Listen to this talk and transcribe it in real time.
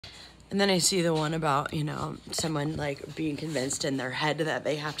And then I see the one about, you know, someone like being convinced in their head that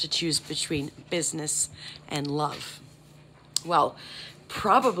they have to choose between business and love. Well,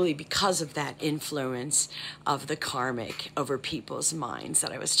 probably because of that influence of the karmic over people's minds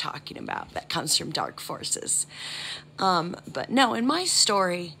that I was talking about that comes from dark forces. But no, in my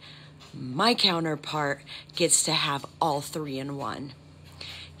story, my counterpart gets to have all three in one.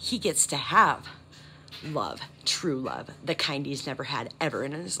 He gets to have love, true love, the kind he's never had ever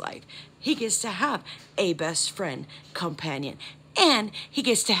in his life. He gets to have a best friend, companion, and he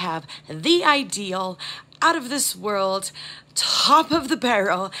gets to have the ideal, out of this world, top of the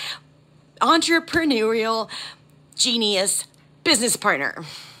barrel, entrepreneurial, genius, business partner.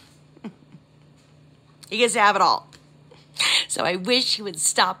 He gets to have it all. So I wish he would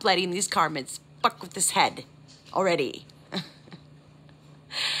stop letting these karmics fuck with his head already.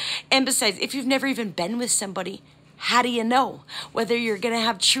 And besides, if you've never even been with somebody, how do you know whether you're going to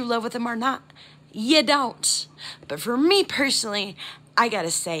have true love with them or not? You don't. But for me personally, I got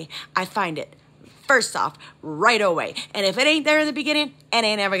to say, I find it, first off, right away. And if it ain't there in the beginning, it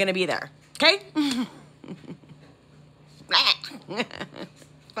ain't ever going to be there. Okay?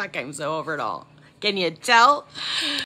 Fuck, I'm so over it all. Can you tell?